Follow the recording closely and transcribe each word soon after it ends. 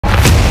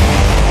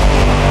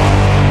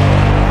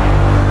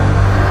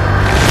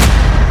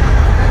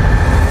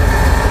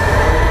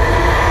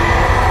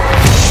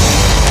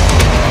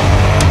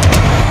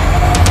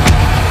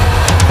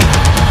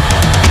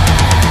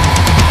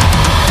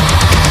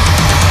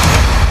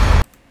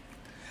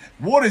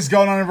What is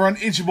going on, everyone?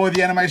 It's your boy,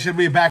 The Animation.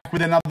 We're back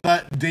with another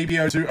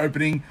DP02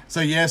 opening. So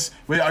yes,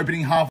 we're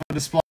opening half of the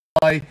display,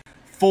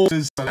 4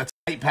 boxes, so that's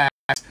 8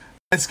 packs.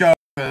 Let's go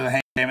for the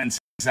hand and see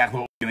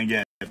exactly what we're going to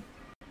get.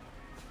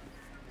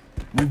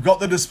 We've got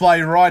the display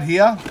right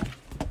here.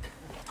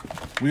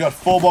 We got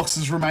 4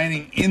 boxes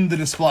remaining in the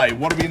display.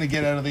 What are we going to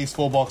get out of these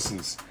 4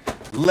 boxes?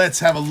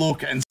 Let's have a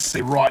look and see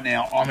right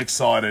now. I'm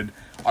excited.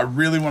 I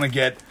really want to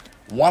get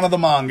one of the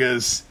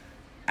mangas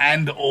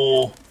and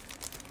or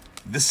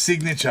the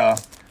signature.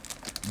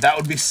 That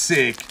would be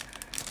sick.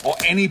 Or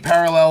any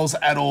parallels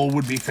at all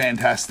would be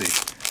fantastic.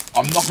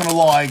 I'm not going to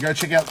lie. Go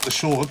check out the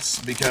shorts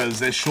because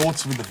there's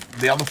shorts with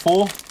the other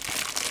 4.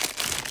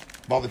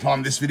 By the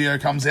time this video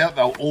comes out,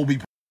 they'll all be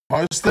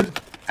posted.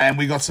 And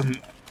we got some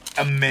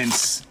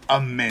immense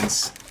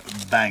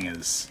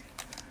bangers.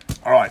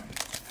 Alright,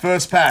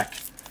 first pack.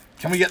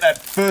 Can we get that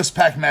first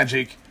pack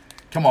magic?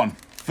 Come on,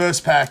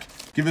 first pack.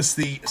 Give us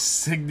the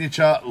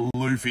signature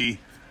Luffy.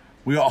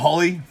 We got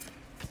Holly,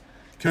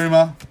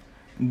 Kuma,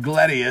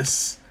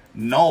 Gladius,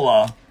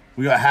 Nola.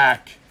 We got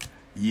Hack,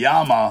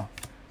 Yama.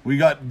 We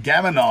got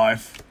Gamma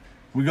Knife.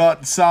 We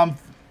got some...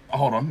 Oh,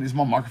 hold on, is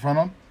my microphone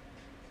on?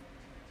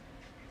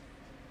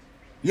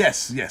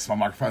 Yes, my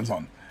microphone's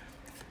on.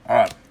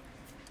 Alright.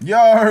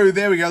 Yo,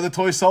 there we go, the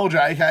Toy Soldier,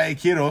 aka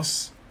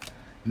Kiros.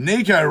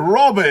 Nico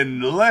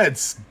Robin,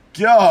 let's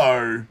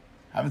go.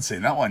 Haven't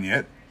seen that one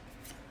yet.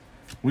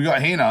 We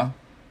got Hina.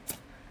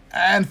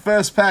 And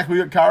first pack, we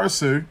got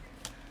Karasu.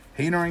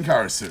 Hina and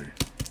Karasu.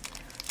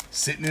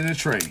 Sitting in a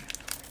tree.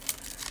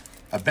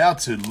 About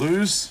to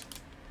lose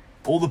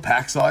all the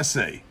packs I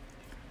see.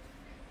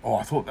 Oh,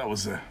 I thought that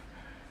was a...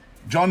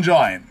 John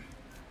Giant.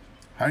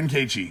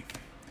 Honkichi.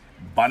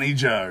 Bunny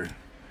Joe.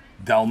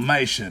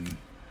 Dalmatian.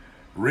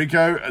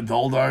 Rico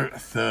Adoldo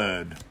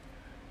III.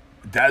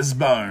 Daz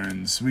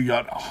Bones. We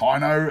got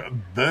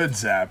Hino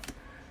Birdzap.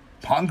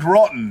 Punk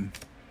Rotten.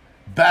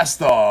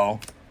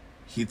 Bastile.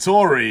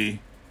 Hitori.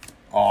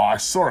 Oh, I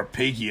saw a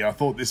Peaky. I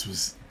thought this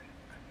was...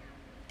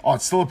 Oh,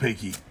 it's still a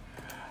Peaky.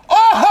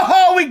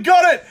 Oh, we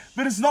got it!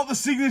 But it's not the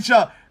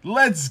signature.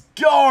 Let's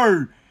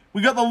go!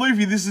 We got the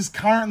Luffy. This is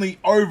currently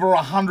over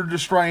 100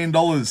 Australian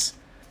dollars.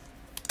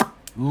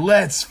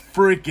 Let's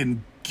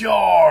freaking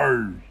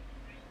go!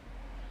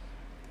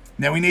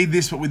 Now, we need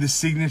this, but with the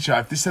signature.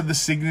 If this had the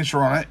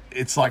signature on it,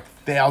 it's like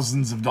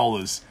thousands of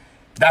dollars.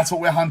 That's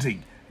what we're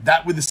hunting.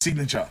 That with the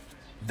signature.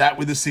 That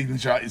with the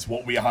signature is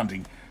what we are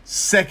hunting.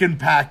 Second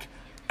pack.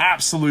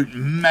 Absolute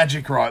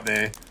magic right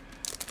there.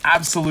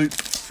 Absolute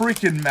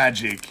freaking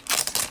magic.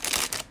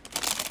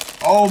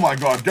 Oh my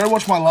god. Go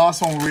watch my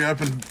last one where we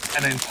opened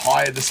an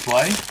entire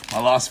display.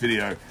 My last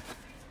video.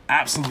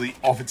 Absolutely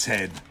off its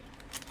head.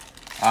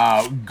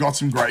 Got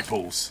some great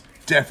pulls.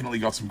 Definitely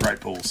got some great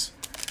pulls.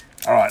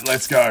 Alright,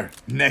 let's go.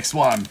 Next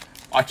one.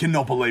 I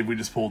cannot believe we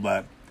just pulled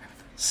that.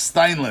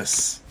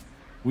 Stainless.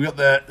 We got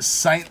the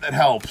Saint That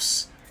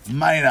Helps.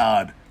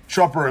 Maynard.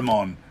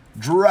 Chopperamon.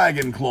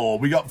 Dragon Claw.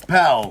 We got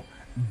Pal.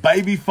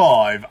 Baby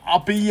 5.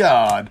 Upper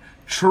Yard.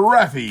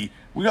 Traffy.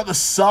 We got the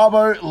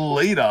Sabo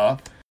Leader.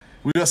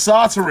 We got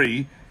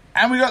Sartori.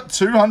 And we got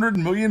 200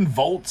 million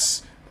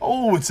volts.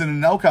 Oh, it's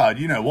an Enel card.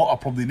 You know what? I'll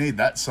probably need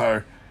that,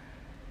 so...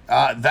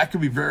 that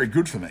could be very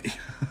good for me.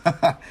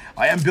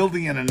 I am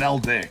building an Enel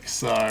deck,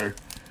 so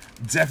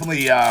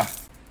definitely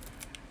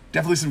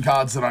some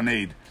cards that I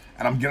need.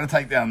 And I'm going to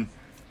take down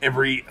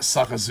every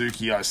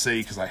Sakazuki I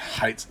see because I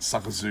hate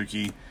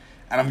Sakazuki.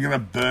 And I'm going to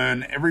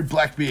burn every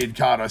Blackbeard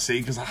card I see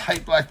because I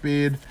hate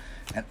Blackbeard.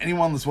 And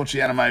anyone that's watched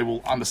the anime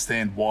will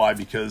understand why,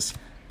 because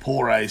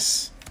poor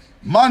Ace.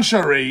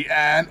 Manchari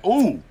and,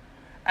 ooh,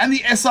 and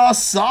the SR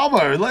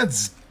Sabo.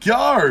 Let's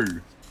go.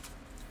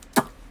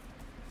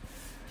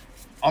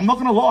 I'm not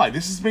going to lie,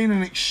 this has been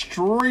an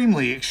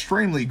extremely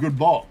good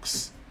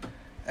box.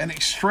 An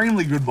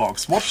extremely good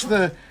box. Watch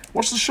the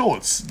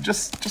shorts.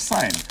 Just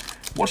saying.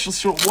 Watch the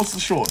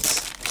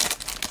shorts.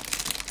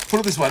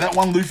 Put it this way, that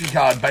one Luffy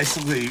card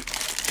basically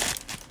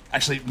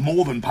actually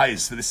more than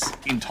pays for this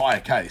entire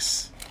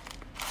case.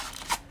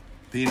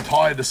 The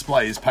entire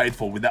display is paid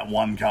for with that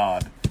one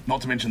card. Not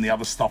to mention the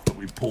other stuff that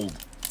we've pulled.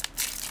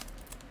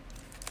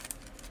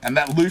 And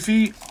that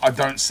Luffy, I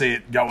don't see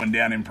it going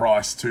down in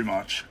price too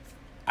much.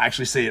 I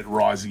actually see it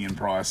rising in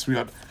price. We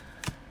got...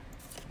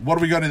 What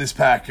do we got in this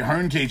pack?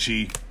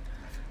 Honkichi.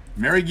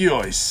 Mary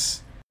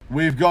Giois.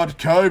 We've got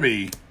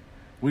Kobe.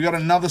 We got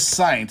another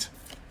Saint.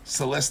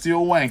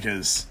 Celestial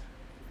Wankers.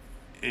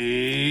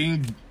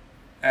 And...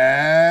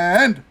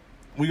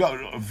 we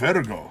got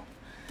Vertigo.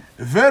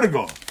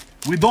 Vertigo.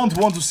 We don't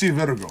want to see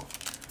Vertigo.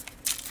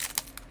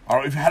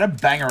 Alright, we've had a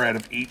banger out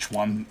of each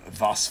one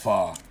thus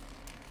far.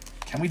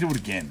 Can we do it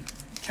again?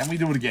 Can we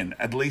do it again?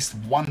 At least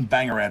one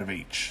banger out of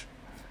each.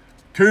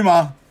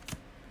 Kuma.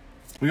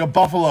 We got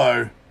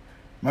Buffalo.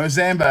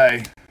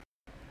 Mozambique.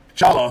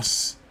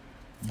 Chalos.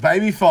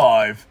 Baby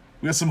 5.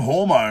 We got some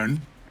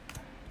Hormone.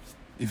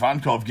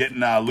 Ivankov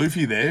getting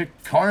Luffy there.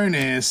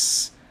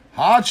 Konis.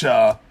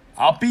 Hacha.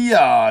 Upper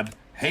Yard.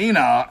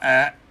 Hina.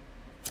 And...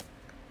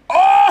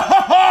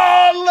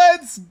 oh,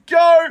 let's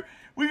go!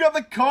 We got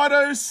the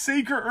Kaido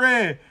Secret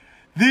Rare.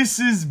 This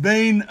has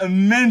been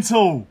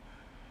mental.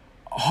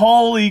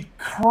 Holy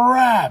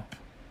crap.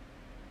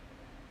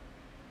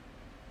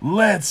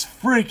 Let's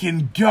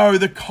freaking go.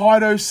 The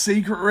Kaido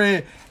Secret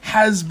Rare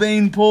has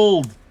been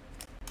pulled.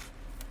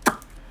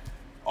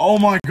 Oh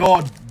my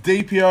god.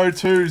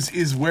 DP02's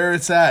is where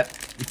it's at.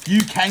 If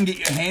you can get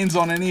your hands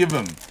on any of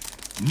them,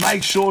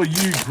 make sure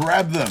you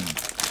grab them.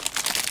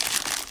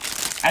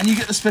 And you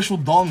get the special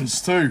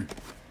dons too.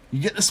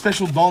 You get the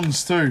special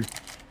dons too.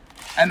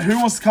 And who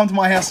wants to come to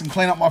my house and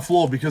clean up my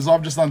floor? Because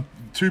I've just done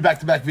 2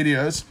 back-to-back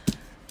videos,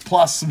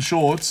 plus some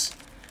shorts.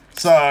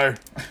 So,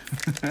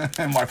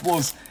 my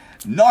floor's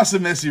nice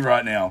and messy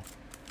right now.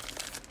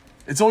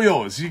 It's all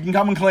yours. You can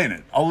come and clean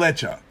it. I'll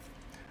let you.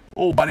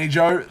 Oh, Bunny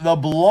Joe, the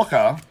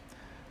blocker.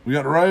 We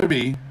got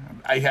Roby,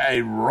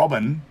 a.k.a.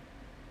 Robin.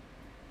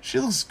 She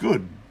looks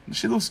good.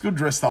 She looks good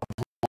dressed up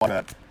like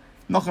that.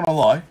 Not gonna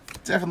lie.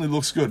 Definitely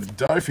looks good.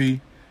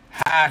 Dofi,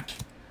 Hack,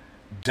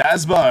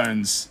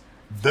 Dazbones,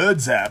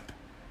 Birdzap.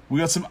 We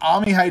got some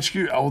Army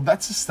HQ. Oh,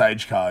 that's a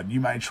stage card. You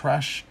may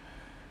trash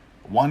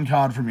 1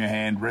 card from your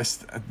hand,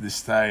 rest at this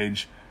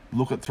stage,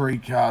 look at 3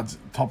 cards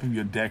top of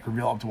your deck,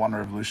 reveal up to 1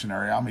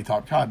 Revolutionary Army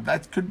type card.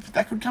 That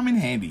could come in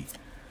handy.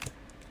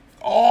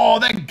 Oh,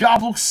 that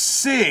Garp looks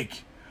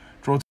sick.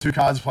 Draw 2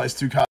 cards, place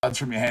 2 cards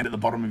from your hand at the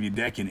bottom of your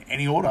deck in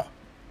any order.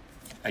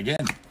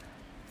 Again,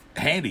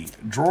 handy.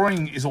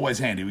 Drawing is always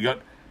handy. We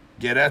got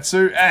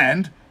Gedatsu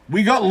and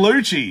we got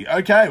Lucci.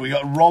 Okay, we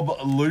got Rob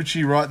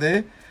Lucci right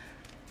there.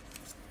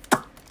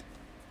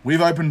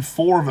 We've opened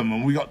 4 of them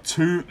and we got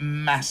 2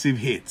 massive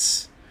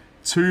hits.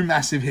 2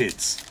 massive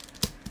hits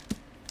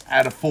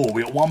out of 4.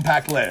 We got 1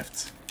 pack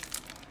left.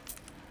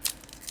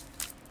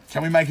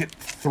 Can we make it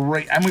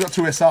 3? And we got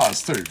 2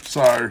 SRs too.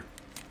 So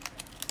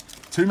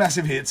 2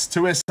 massive hits,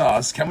 2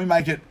 SRs. Can we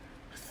make it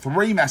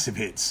 3 massive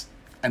hits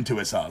and 2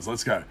 SRs?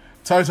 Let's go.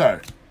 Toto.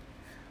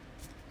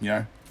 You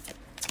know.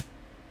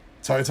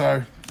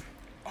 Toto.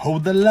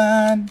 Hold the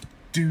line.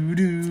 Do,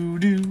 do,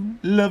 do.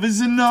 Love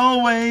isn't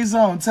always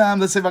on time.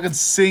 Let's see if I can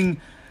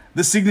sing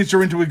the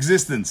signature into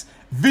existence.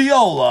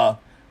 Viola.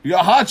 We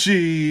got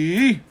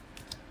Hachi.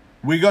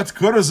 We got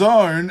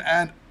Corazon.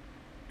 And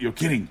you're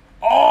kidding.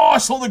 Oh, I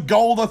saw the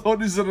gold. I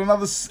thought, is it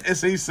another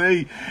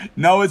SEC?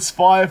 No, it's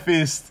Fire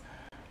Fist.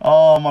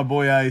 Oh, my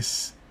boy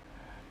Ace.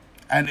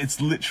 And it's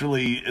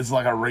literally, it's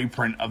like a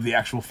reprint of the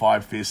actual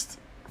Fire Fist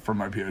from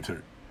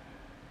OPO2.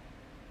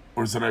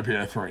 Or is it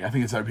OPO3? I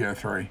think it's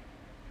OPO3.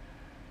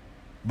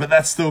 But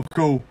that's still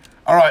cool.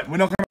 All right, we're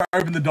not going to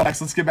open the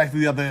dice. Let's get back to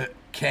the other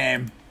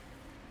cam.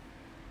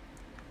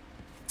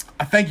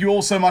 I thank you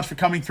all so much for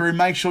coming through.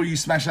 Make sure you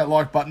smash that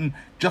like button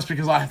just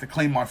because I have to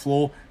clean my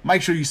floor.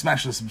 Make sure you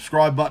smash the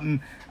subscribe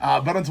button.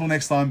 But until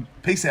next time,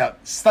 peace out,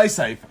 stay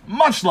safe,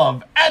 much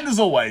love, and as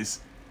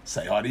always,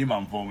 say hi to your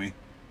mum for me.